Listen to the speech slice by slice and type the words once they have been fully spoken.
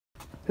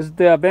This is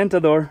the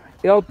Aventador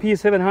LP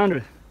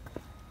 700.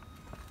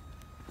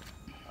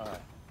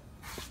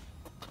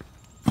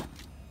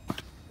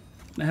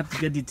 I have to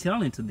get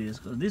detail into this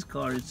because this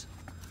car is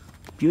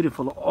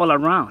beautiful all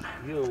around.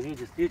 You're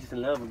just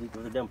in love with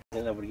the damn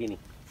Lamborghini.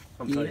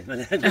 I'm sorry.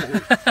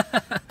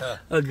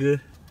 Oh, good.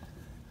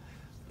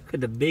 Look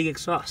at the big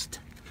exhaust.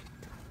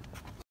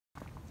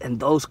 And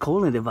those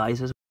cooling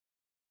devices.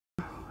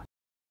 The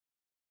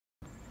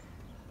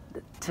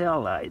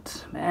tail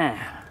lights, man.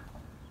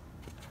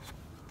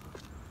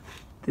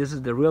 This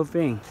is the real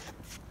thing.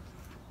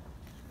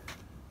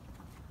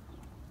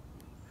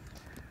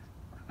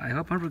 I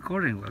hope I'm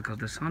recording well because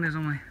the sun is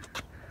on my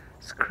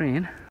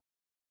screen.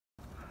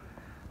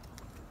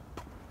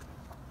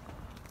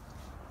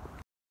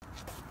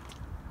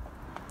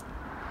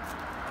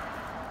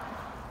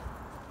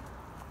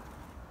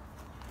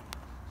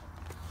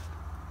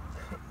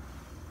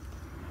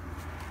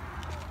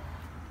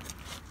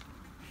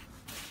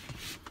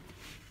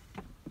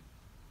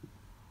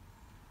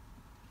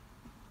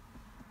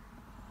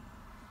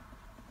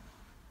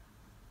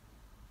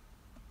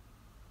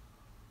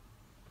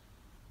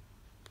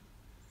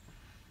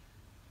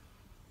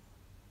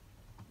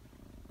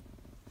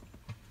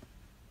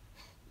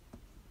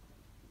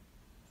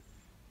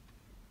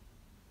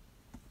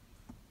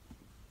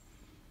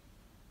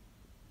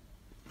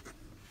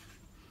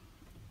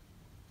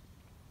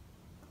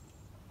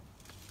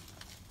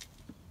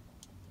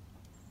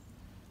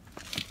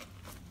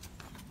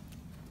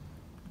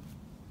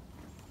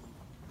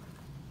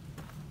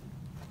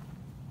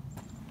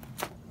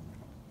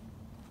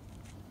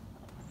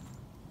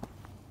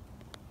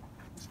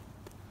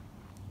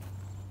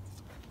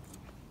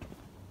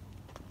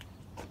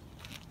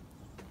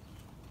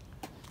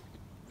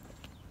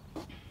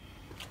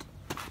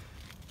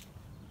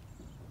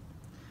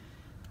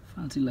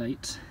 Fancy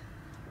lights,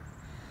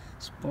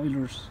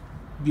 spoilers,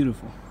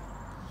 beautiful.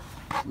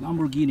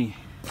 Lamborghini,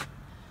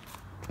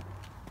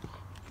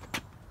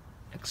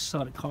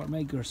 exotic car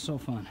maker, so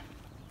fun.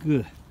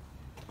 Good.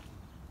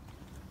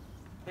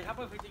 Hey, how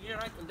about if we take a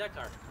ride on that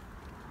car?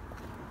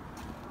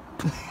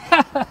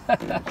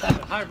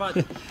 Hard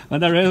body. On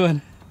that red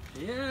one?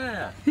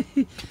 Yeah.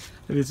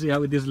 Let me see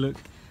how this look.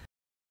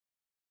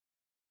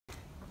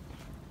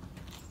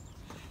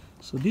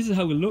 So this is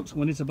how it looks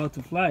when it's about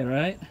to fly,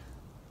 right?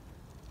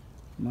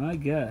 My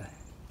God.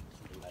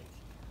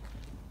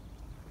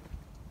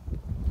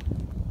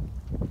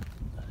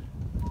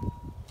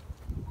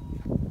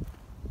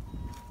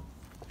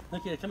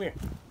 Okay, come here.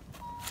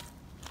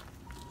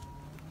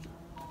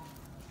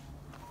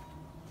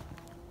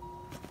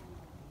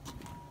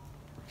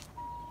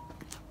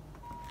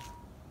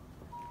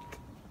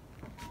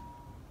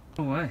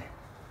 Oh, why?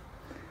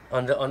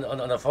 On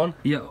the phone?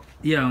 Yeah,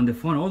 on the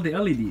phone, all the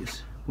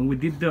LEDs. When we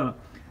did the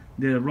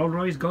Rolls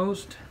Royce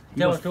Ghost,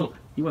 he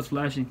was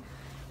flashing.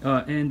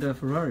 And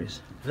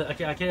Ferraris. I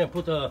can't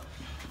put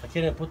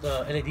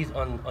LEDs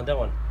on that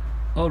one.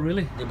 Oh,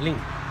 really? They blink.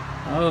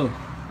 Oh,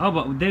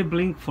 but they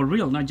blink for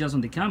real, not just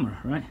on the camera,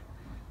 right?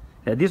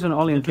 Yeah, this one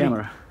only on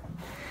camera.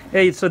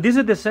 Hey, so this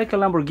is the second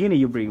Lamborghini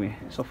you bring me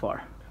so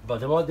far. But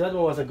the other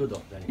one wasn't good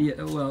though, Danny.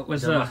 Yeah, well,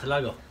 was the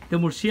Murcielago. The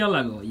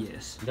Murcielago,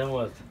 yes. That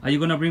was. Are you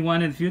gonna bring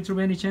one in the future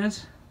by any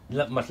chance?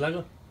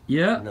 Murcielago?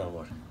 Yeah. No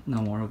more.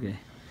 No more. Okay.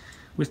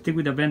 We stick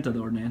with the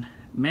Aventador, then.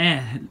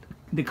 Man,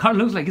 the car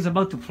looks like it's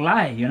about to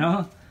fly, you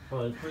know?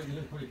 Oh, it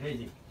looks pretty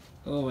crazy.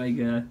 Oh my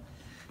God,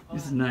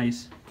 this is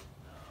nice.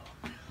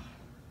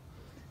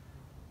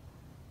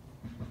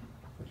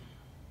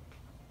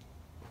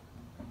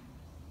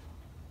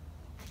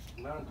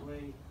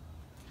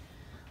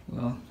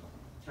 Well,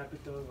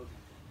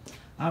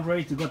 I'm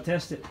ready to go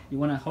test it. You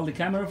wanna hold the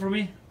camera for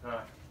me?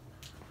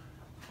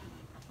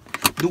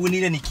 Do we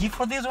need any key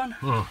for this one?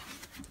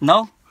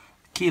 No?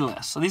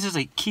 Keyless. So this is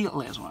a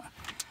keyless one.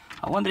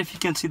 I wonder if you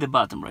can see the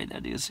button right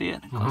there. Do you see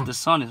it? Because the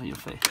sun is on your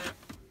face.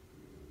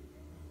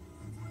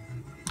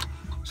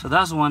 So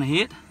that's one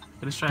hit.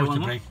 Let's try one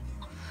more. Brake.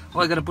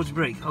 Oh, I gotta push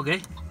brake.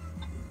 Okay.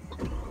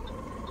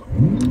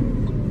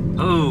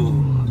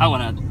 Oh, I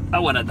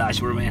want a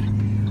dashboard,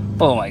 man.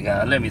 Oh my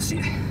God, let me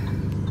see.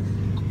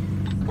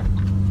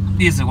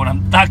 This is what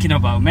I'm talking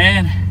about,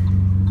 man.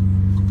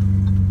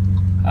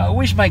 I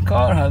wish my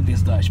car had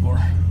this dashboard.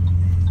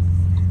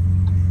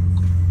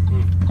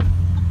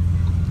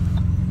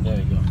 There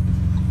we go.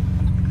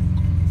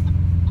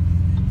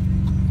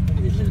 Look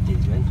at these little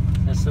things, man.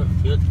 That's so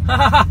cute.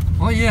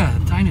 Oh yeah,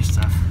 tiny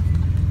stuff.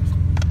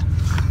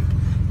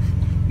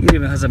 It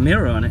even has a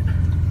mirror on it.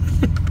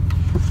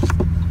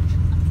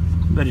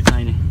 Very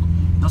tiny.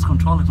 Those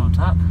controllers on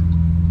top.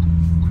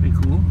 Pretty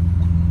cool.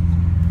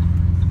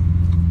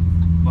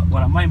 But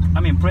what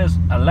I'm impressed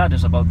a lot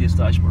is about this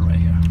dashboard right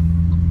here.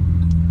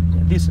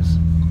 Yeah, this is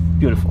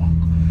beautiful.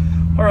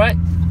 All right,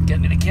 get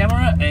me the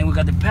camera, and we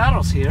got the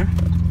paddles here.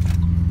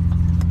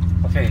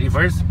 Okay,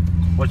 reverse.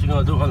 What you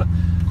gonna do? Hold on.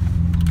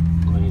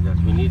 We need that.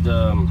 We need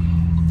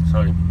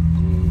sorry.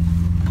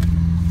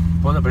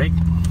 Pull the brake.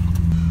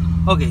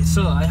 Okay,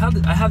 so I have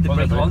the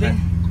brake holding.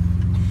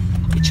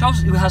 It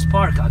shows it has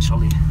park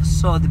actually.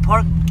 So the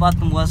park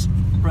button was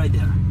right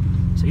there.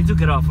 So you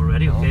took it off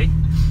already, okay?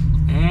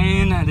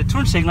 And the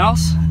turn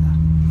signals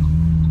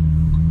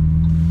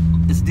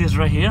is this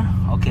right here,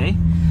 okay?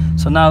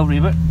 So now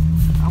reverse.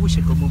 I wish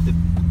I could move the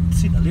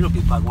seat a little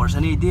bit backwards.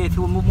 Any idea if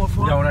you will move more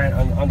forward? Yeah, right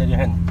under your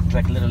hand. It's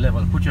like a little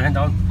level. Put your hand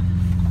down.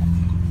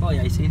 Oh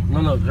yeah, I see.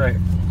 No, right.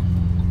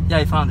 Yeah,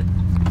 I found it.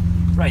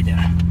 Right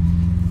there.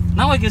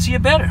 Now I can see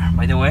it better,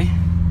 by the way.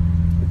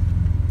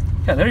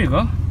 Yeah, there you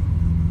go.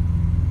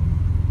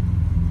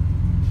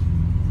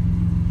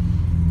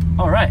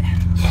 Alright,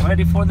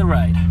 ready for the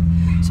ride.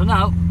 So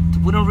now, to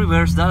put on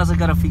reverse, that as I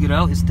gotta figure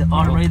out is the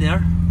R right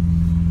there.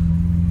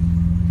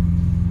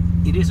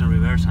 It is in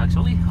reverse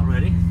actually,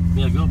 already.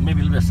 Yeah, go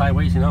maybe a little bit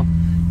sideways, you know?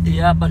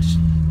 Yeah, but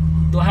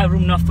do I have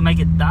room enough to make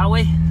it that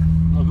way?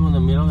 No, go in the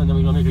middle and then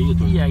we're gonna make a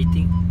U-turn. Yeah, I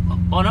think.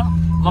 Oh no?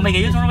 Go make a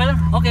U-turn over there?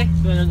 Okay.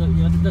 Yeah,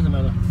 it doesn't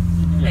matter.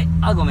 Yeah. Hey,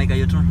 I'll go make a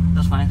U-turn,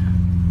 that's fine.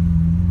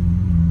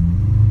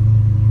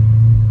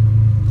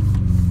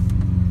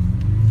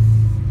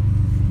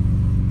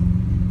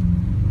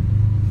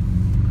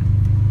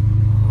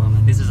 Oh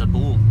man, this is a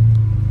bull.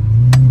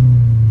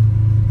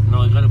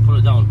 No, you gotta pull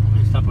it down.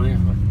 Okay, stop it here.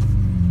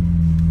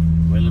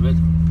 Wait a little bit.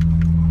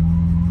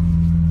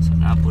 So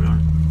now put on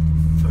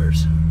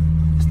first.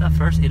 Is that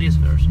first? It is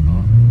first.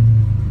 Oh.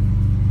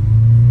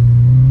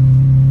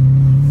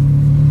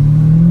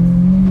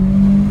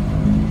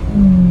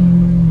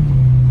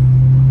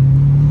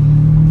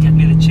 Get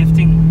me the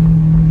shifting.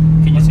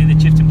 Can you see the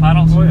shifting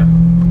paddles? Oh yeah.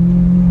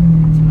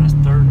 So that's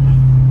third.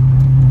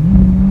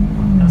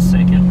 That's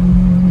second.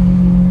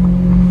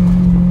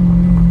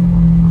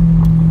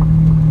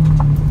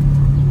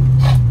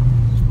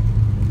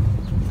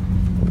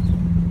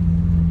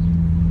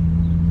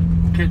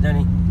 Okay,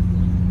 Danny.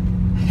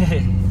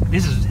 Hey,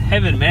 this is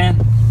heaven, man.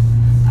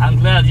 I'm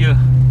glad you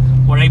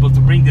were able to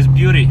bring this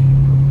beauty.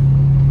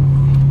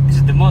 This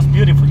is the most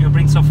beautiful you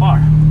bring so far.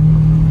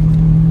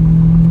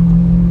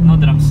 Not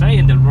that I'm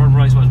saying the Rolls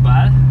Royce was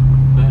bad,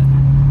 but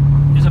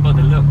it's about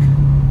the look.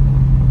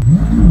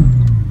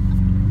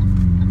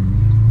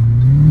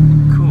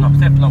 Cool. No,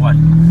 step no what?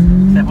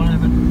 Step on a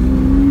little bit.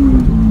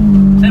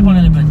 Step on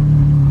a little bit.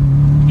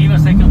 Give it a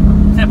second.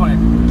 Step on it.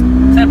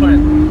 Step on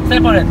it.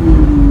 Step on it.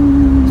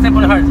 Step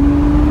on it hard.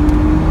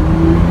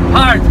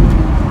 Hard!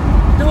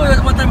 Do it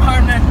one time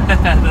hard, man.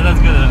 That's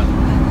good enough.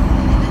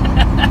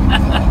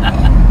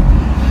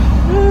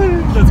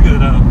 That's good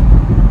enough.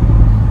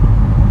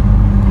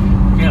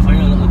 Yeah, for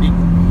you a little deep.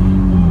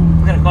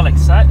 We're gonna go like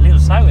little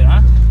sideways,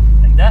 huh?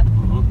 Like that?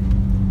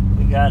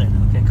 We got it.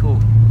 Okay, cool.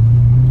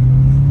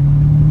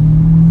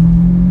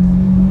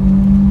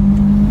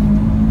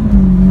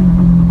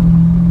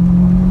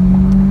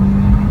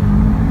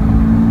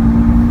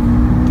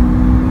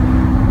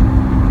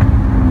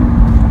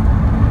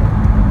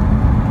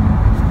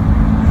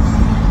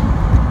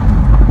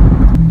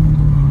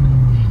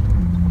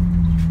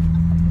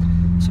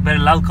 Very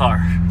loud car.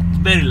 It's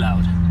very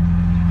loud.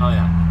 Oh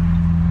yeah.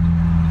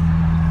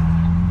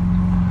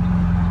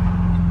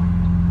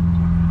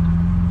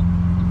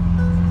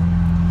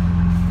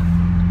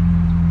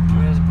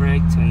 Press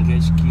brake to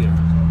engage gear.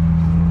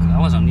 I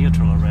was on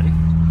neutral already.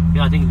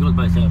 Yeah, I think it goes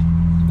by itself.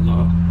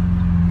 Oh,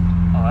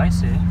 I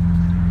see.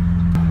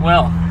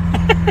 Well,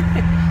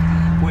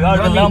 we are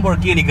the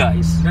Lamborghini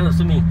guys. That was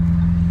to me.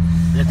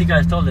 I think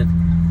I stole it.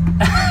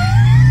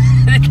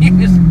 I think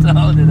you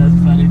stole it, that's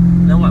funny.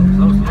 Now what?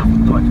 Slow.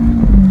 Go on.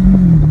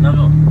 Now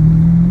go.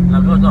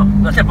 Now go. No.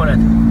 No, step on it.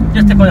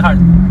 Just step on it hard.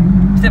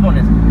 Step on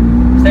it.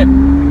 Step.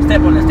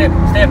 Step on it. Step.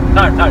 Step.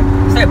 Hard.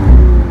 Step.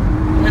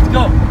 Let's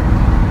go.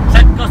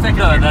 Go second.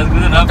 No, that's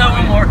good enough. Go down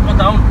one more. Go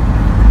down.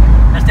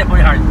 And step on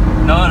it hard.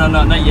 No,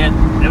 not yet.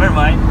 Never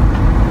mind.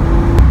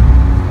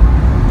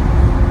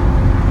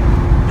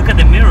 Look at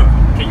the mirror.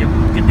 Can you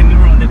get the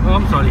mirror on the... Oh,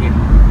 I'm sorry.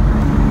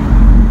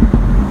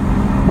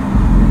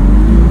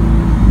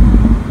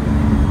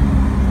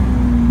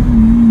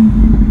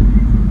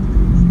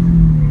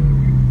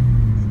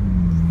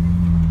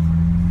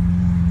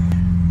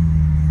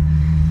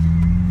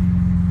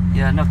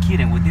 Yeah, no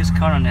kidding. With this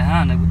car on the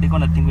hand, they're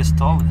gonna think we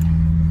stole it.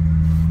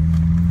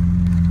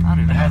 I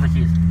don't even have the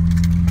keys.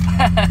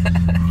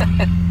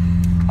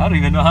 I don't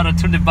even know how to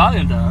turn the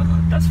volume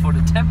down. That's for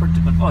the temper to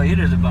control. Oh,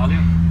 here is the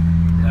volume.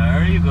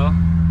 There you go.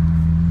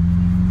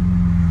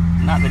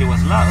 Not that it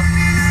was loud.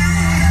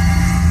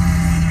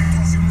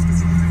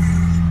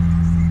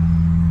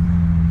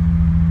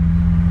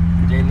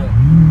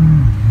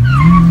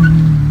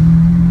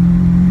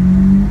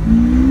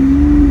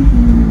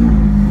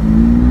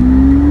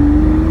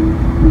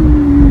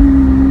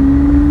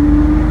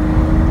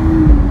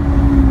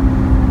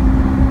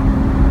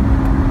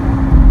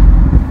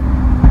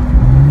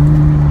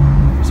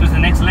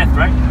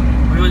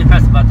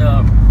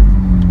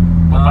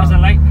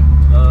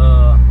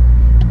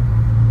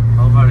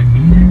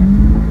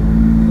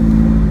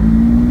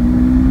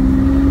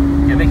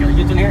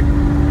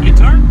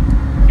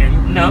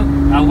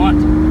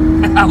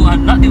 I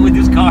want nothing with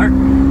this car.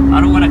 I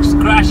don't want to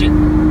crash it.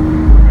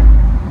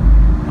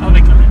 I'll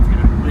make a left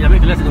here. Yeah,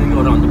 make a left and then we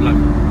go around the block.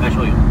 I'll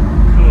show you.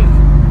 Cool.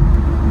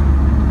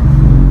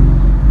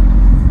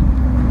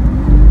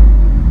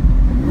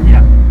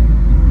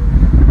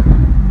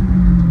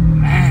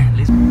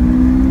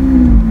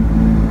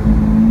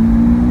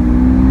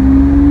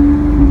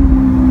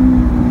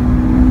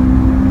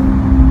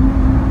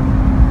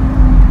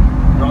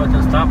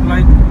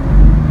 right.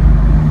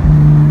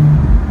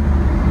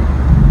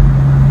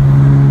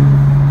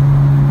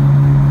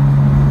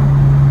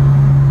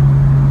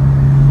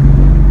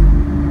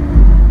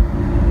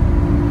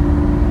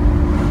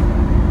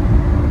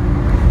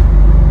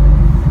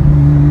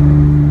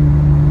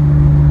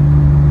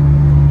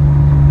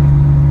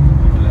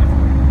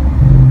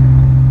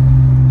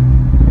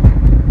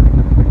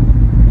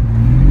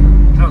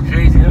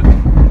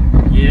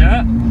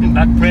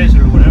 Back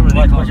pressure or whatever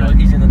they call it.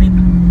 He's in the deep.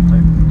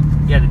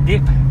 Yeah, the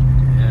dip.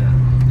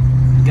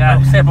 Yeah.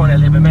 Got Step on it a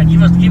little bit, man.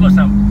 Give us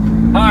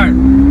some. Hard.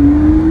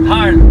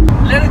 Hard.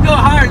 Let it go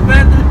hard,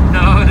 man.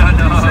 No.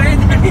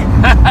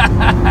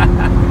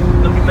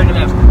 Look, make a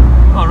left.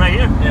 Oh, right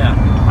here? Yeah.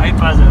 I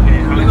pass it,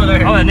 okay. We go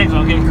there. Oh, the next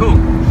one, okay, cool.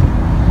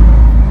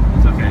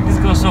 It's okay. This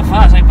goes so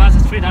fast, I pass the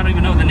street, I don't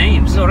even know the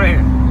names. Go right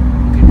here.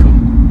 Okay, cool.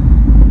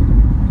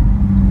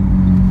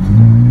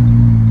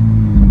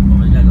 Oh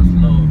my god, that's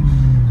slow.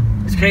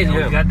 It's crazy.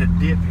 Yeah, we got the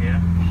dip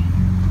here.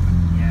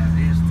 Yeah,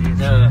 this dip.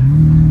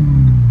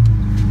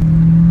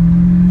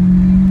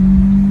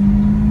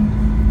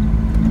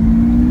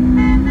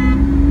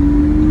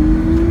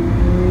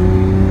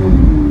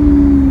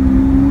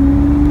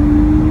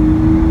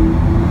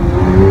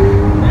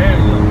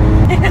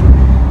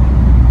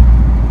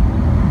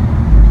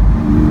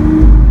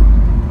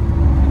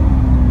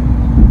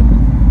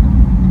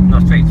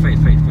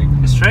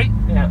 Straight?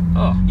 Yeah.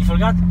 Oh. You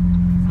forgot?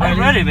 I'm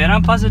ready, man.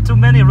 I'm passing too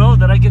many roads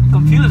that I get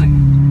confusing.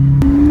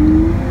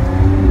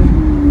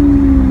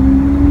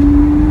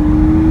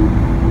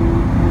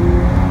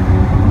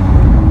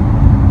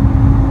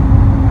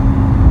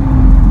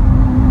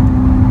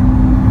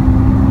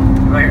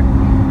 Right here.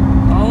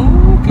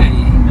 Okay.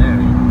 There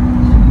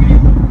we go.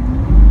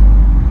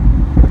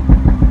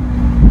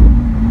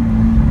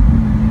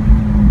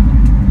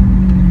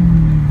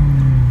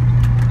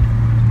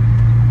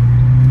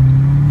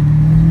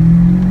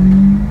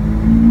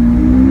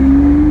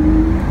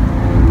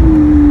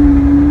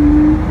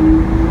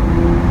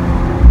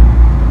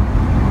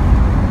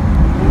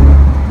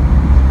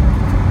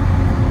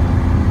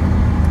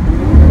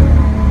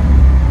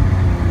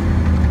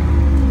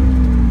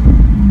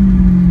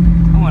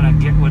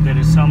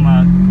 Some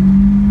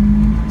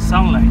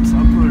sunlight, so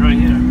I'll put it right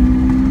here.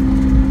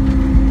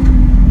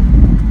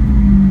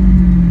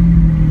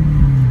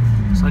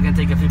 So I can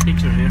take a few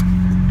pictures here.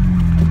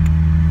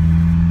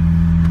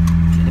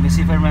 Okay, let me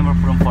see if I remember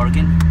from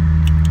parking.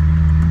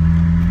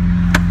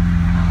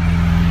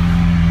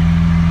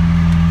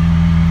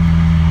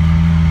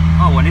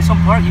 Oh, when it's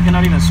on park, you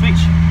cannot even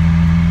switch.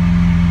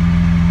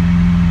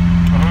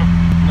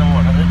 No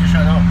more. I just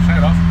shut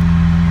it off.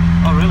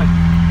 Oh, really?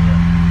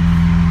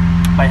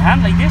 By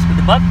hand like this with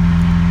the button?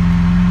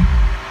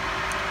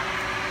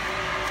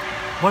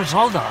 What is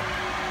all that?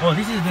 Oh,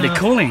 this is the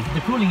cooling.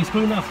 The cooling is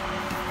cool enough.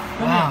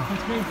 Wow.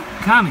 That's crazy.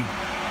 Coming.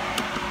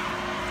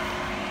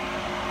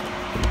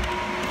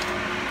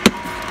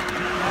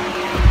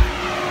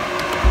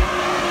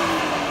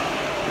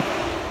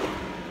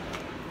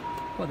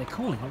 Well, the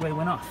cooling already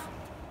went off.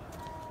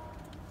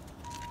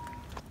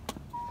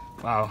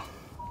 Wow.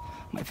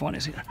 My phone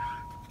is here.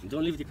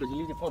 Don't leave because you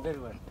leave the phone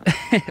everywhere.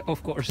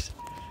 Of course.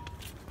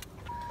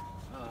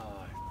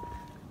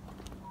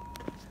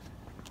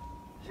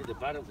 See the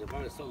bottom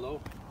is so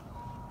low.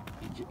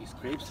 It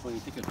scrapes when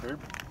you take a curb.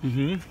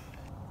 Mm-hmm.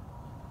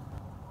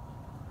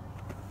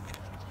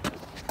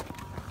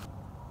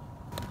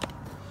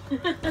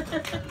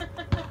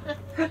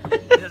 He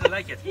doesn't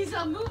like it. He's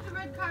all, move the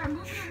red car,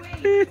 move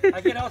it away.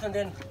 I get out and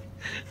then.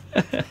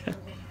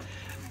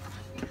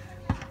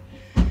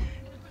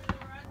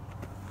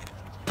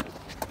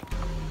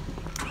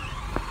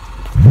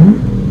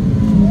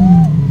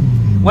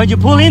 When you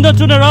pull in, don't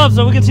turn it off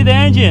so we can see the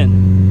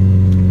engine.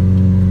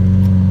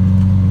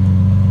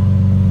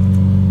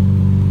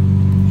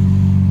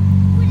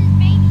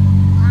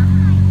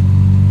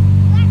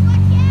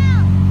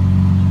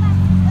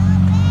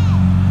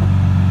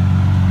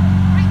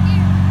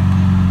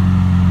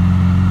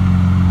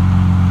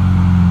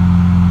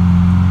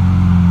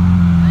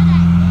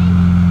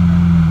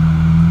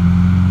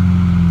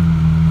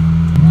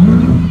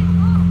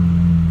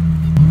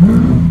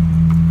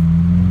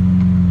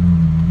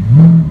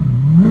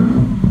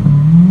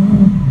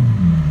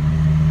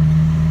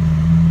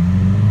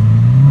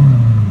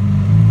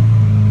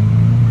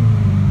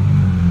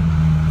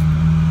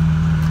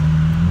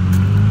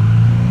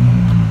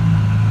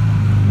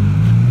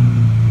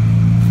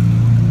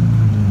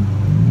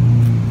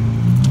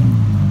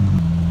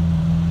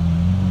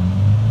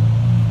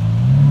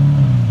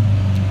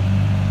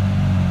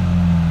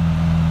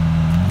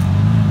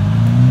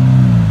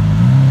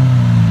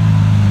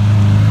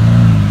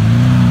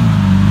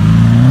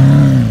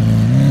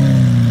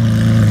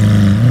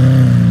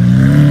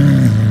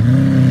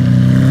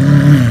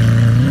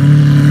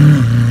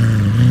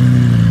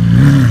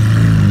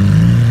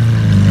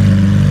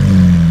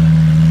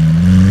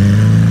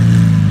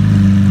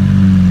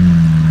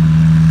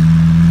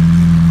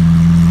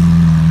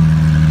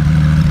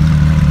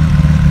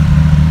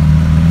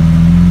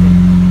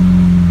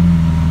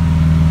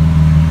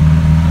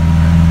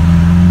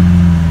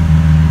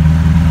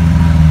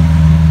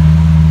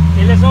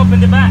 open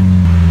the back.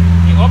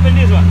 You open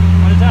this one.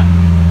 What is that?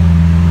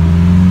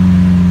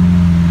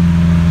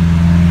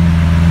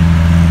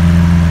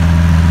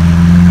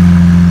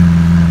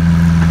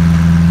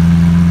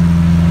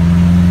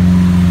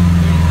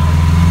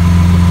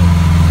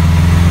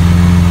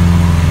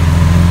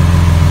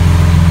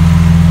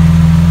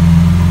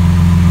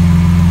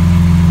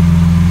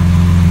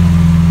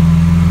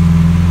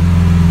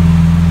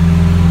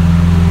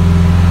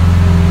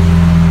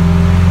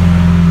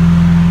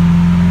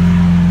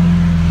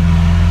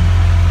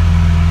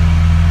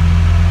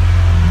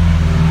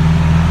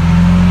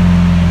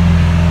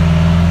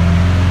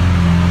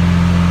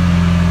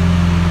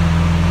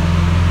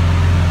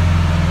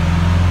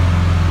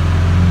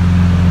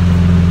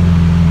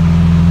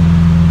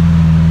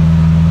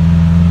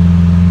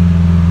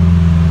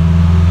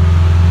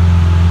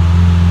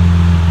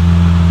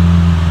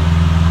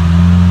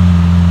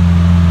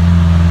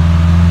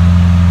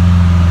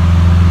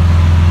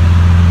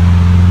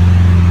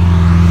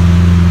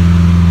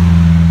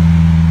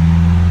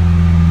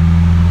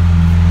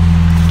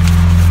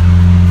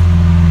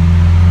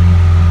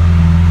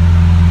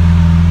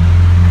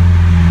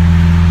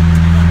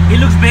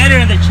 Better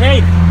in the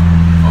chain.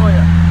 Oh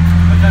yeah.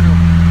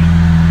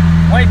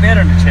 Way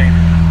better in the chain.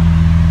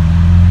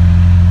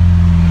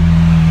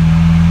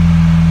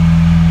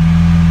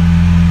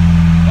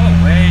 Oh,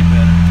 way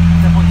better.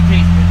 Step on the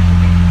case,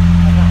 baby.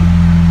 I know.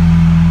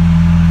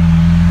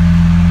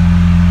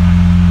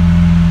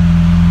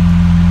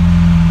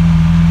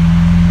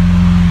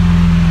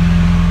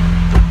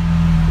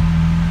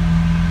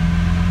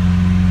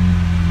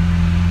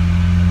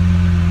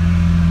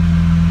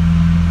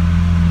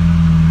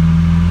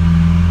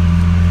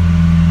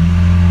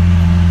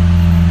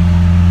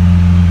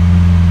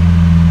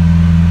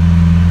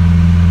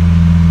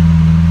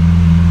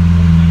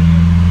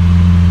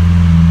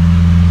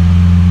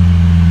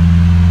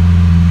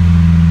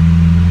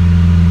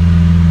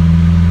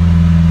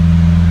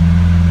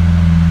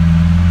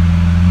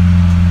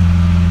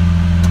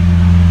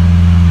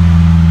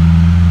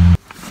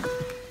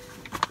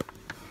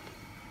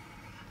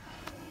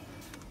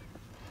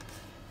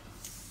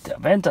 The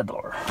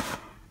Aventador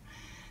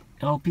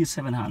LP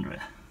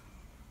 700.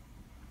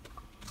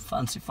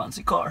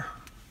 Fancy car.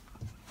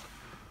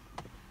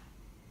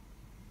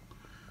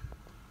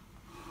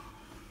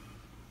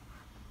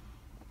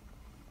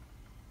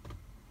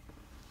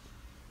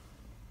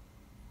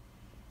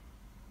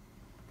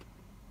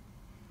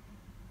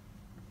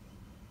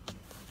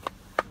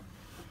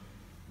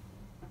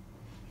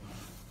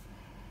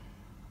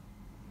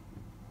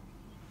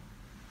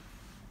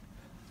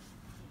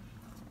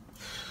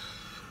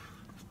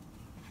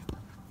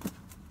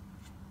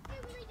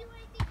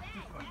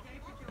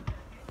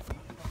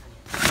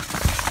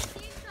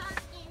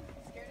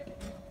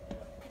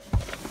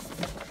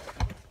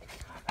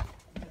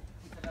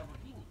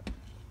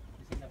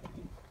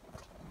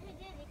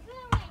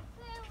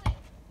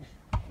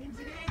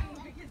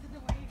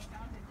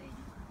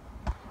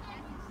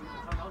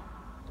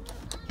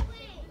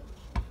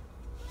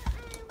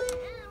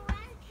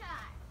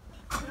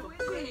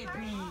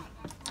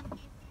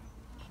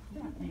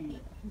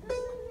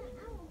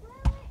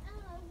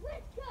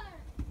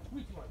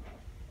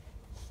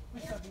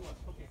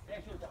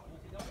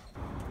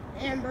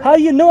 How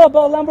you know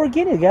about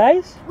Lamborghini,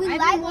 guys? We I've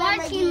like been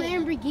watching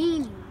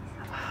Lamborghini.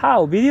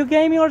 How? Video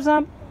gaming or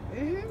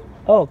something?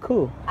 Oh,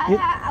 cool. We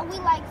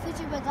like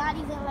future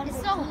Bugattis and Lamborghinis.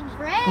 It's so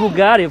fresh.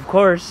 Bugatti, of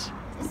course.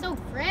 It's so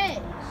fresh.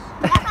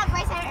 That's my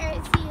first time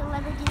ever seeing a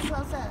Lamborghini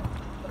close up.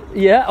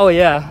 Yeah. Oh,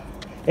 yeah.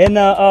 And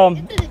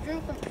It's a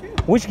dream come true.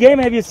 which game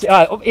have you seen?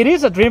 It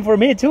is a dream for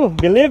me too.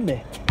 Believe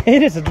me,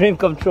 it is a dream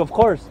come true. Of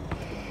course.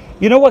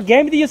 You know what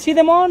game do you see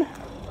them on?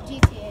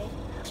 GTA.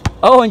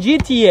 Oh, on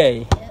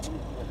GTA.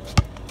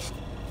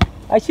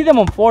 I see them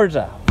on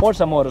FORZA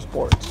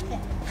Motorsports.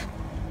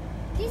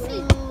 This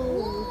is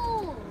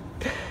cool.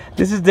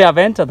 This is the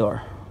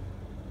Aventador.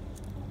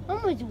 How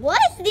much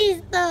was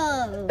this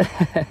though?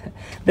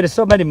 There are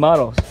so many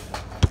models.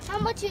 How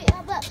much?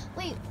 But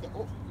wait,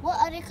 what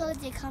other colors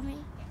they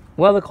coming?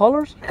 Well, the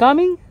colors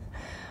coming?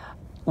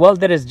 Well,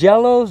 there is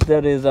yellows,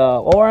 there is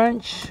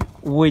orange,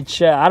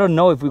 which I don't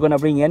know if we're gonna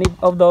bring any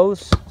of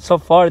those. So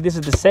far, this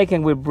is the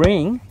second we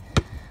bring.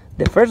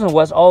 The first one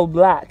was all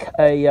black,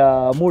 a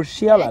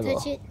murcielago.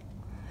 Touch it.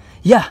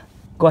 Yeah,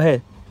 go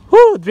ahead.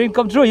 Woo, dream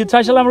come true. You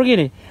touch a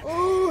Lamborghini.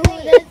 Ooh,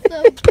 that's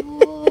so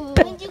cool.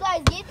 When did you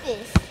guys get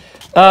this?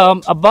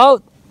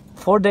 About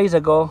 4 days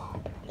ago.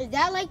 Is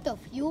that like the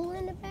fuel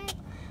in the back?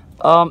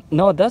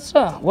 No, that's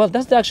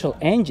that's the actual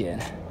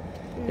engine.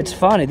 It's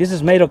funny. This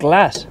is made of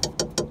glass.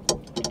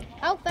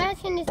 How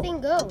fast can this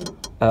thing go?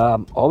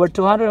 Over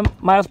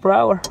 200 miles per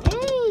hour.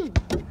 Mm.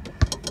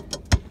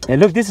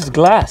 And look, this is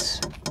glass.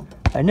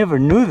 I never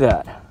knew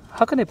that.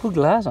 How can they put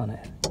glass on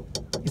it?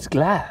 It's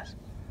glass.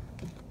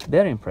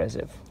 Very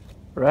impressive,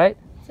 right?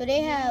 So they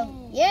have,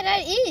 yeah,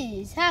 that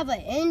is. Have an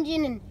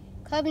engine and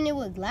covering it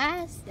with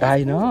glass.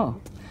 I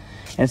know.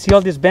 And see all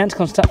these vents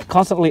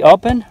constantly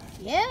open?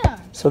 Yeah.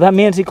 So that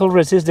means it could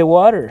resist the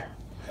water.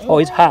 Oh,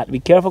 it's hot. Be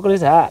careful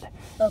because it's hot.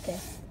 Okay.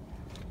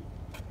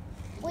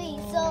 Wait,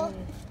 so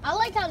I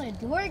like how the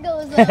door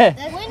goes up.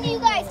 When do you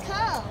guys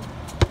come?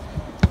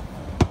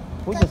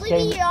 We Because just we be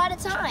came. here all the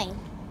time.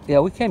 Yeah,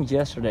 we came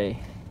yesterday,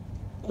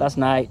 last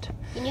night.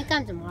 Can you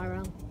come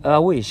tomorrow? I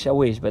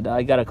wish, but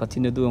I gotta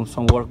continue doing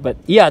some work. But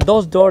yeah,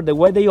 those doors, the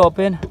way they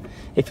open,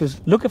 if you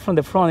look at from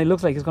the front, it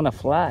looks like it's gonna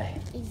fly.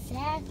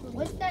 Exactly.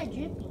 What's that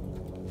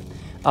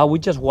dripping? We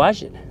just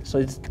wash it, so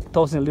it's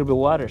tossing a little bit of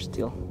water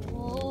still.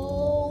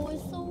 Oh,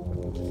 it's so...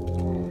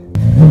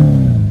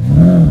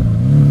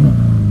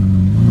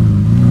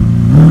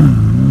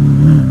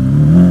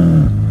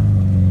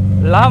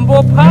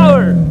 Lambo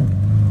power!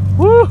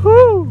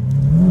 Woohoo!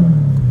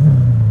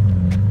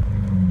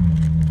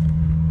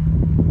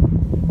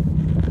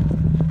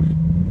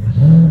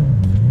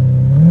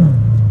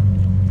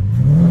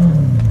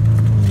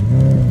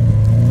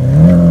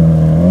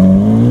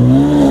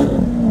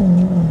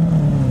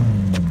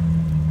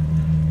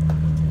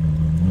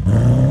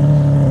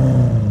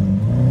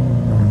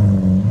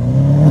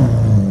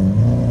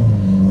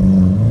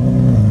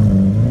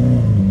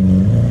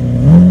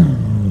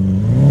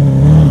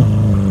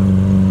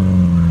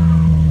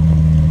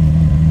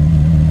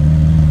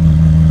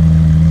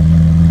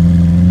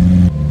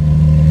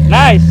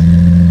 Nice.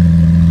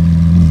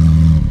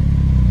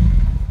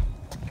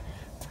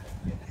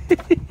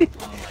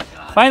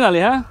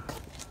 Finally, huh?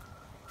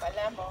 My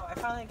Lambo.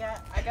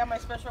 I got my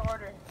special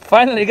order.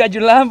 Finally got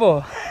your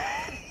Lambo.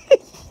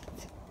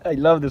 I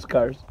love these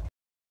cars.